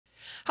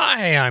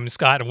Hi, I'm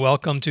Scott and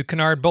welcome to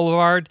Canard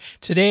Boulevard.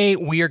 Today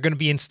we are going to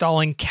be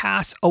installing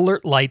CAS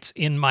alert lights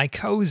in my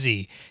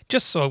Cozy.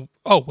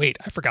 Oh wait,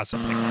 I forgot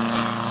something.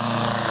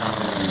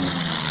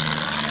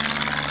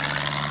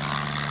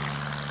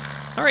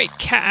 All right,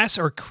 CAS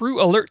or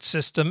Crew Alert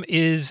System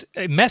is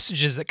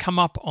messages that come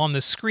up on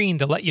the screen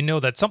to let you know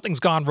that something's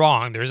gone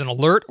wrong. There's an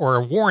alert or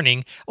a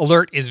warning.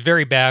 Alert is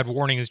very bad,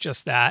 warning is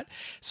just that.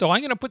 So I'm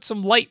going to put some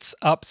lights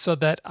up so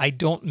that I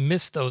don't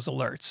miss those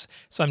alerts.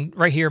 So I'm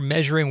right here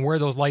measuring where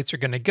those lights are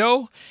going to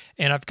go,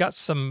 and I've got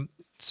some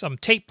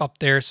tape up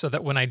there so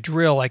that when I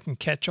drill I can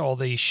catch all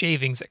the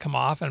shavings that come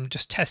off. And I'm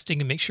just testing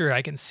to make sure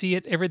I can see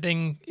it.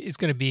 Everything is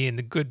going to be in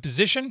the good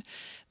position.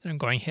 Then I'm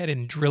going ahead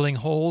and drilling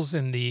holes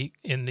in the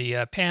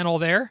panel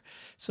there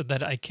so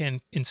that I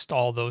can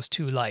install those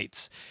two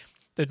lights.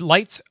 The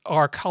lights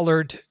are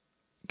colored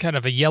kind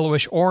of a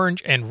yellowish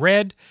orange and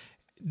red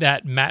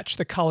that match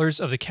the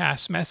colors of the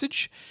CAS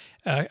message.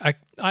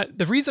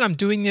 The reason I'm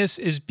doing this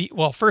is,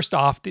 well, first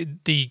off, the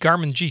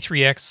Garmin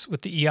G3X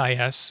with the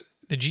EIS,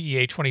 the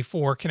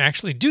GEA24, can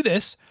actually do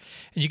this.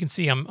 And you can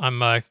see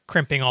I'm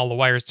crimping all the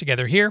wires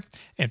together here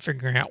and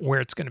figuring out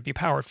where it's going to be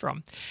powered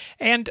from.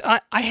 And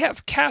I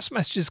have CAS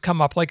messages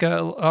come up, like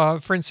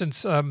for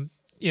instance,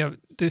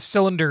 the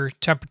cylinder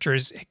temperature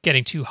is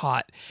getting too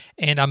hot,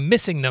 and I'm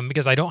missing them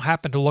because I don't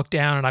happen to look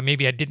down, and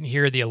maybe I didn't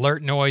hear the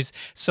alert noise.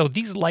 So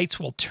these lights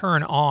will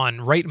turn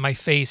on right in my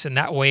face, and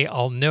that way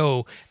I'll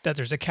know that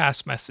there's a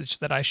CAS message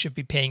that I should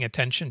be paying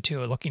attention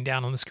to, looking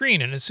down on the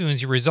screen. And as soon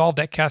as you resolve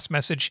that CAS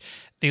message,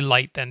 the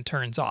light then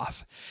turns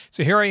off.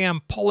 So here I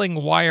am pulling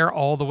wire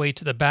all the way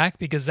to the back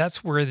because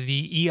that's where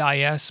the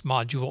EIS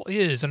module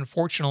is.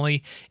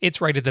 Unfortunately, it's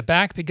right at the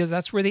back because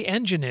that's where the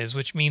engine is,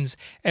 which means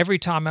every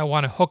time I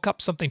want to hook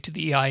up something to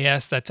the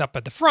EIS that's up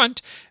at the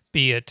front,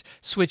 be it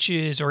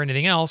switches or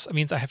anything else, it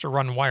means I have to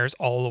run wires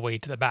all the way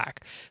to the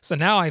back. So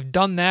now I've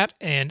done that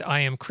and I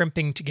am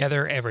crimping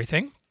together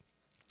everything.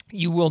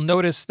 You will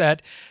notice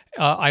that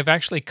I've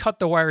actually cut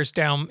the wires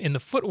down in the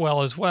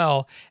footwell as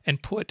well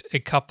and put a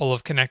couple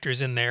of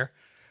connectors in there.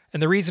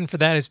 And the reason for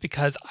that is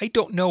because I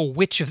don't know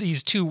which of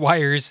these two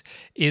wires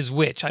is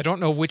which. I don't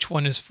know which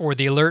one is for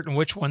the alert and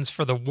which one's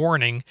for the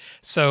warning.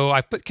 So I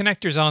put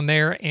connectors on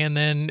there, and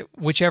then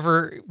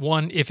whichever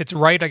one, if it's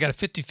right, I got a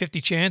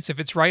 50-50 chance.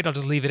 If it's right, I'll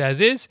just leave it as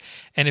is.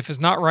 And if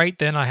it's not right,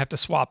 then I have to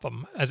swap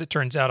them. As it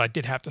turns out, I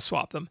did have to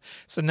swap them.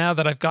 So now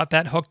that I've got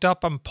that hooked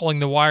up, I'm pulling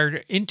the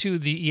wire into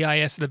the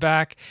EIS at the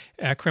back,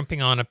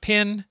 crimping on a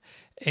pin,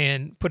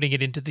 and putting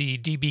it into the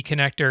DB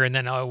connector, and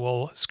then I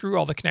will screw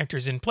all the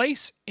connectors in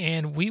place,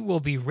 and we will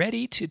be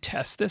ready to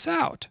test this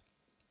out.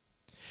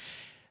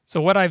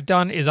 So what I've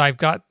done is I've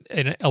got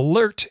an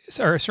alert,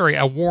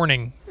 a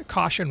warning, a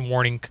caution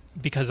warning,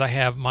 because I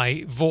have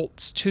my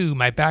volts too,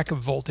 my backup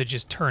voltage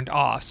is turned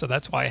off. So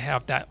that's why I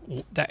have that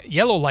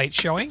yellow light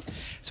showing.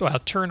 So I'll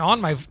turn on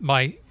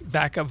my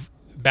backup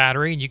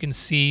battery, and you can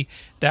see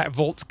that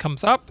volts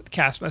comes up, the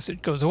CAS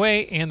message goes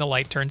away, and the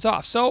light turns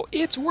off. So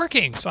it's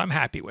working, so I'm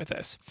happy with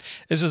this.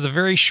 This is a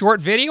very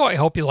short video. I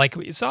hope you like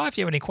what you saw. If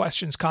you have any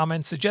questions,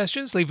 comments,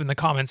 suggestions, leave them in the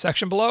comment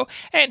section below.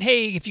 And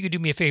hey, if you could do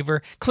me a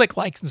favor, click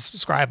like and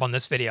subscribe on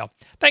this video.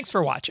 Thanks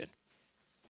for watching.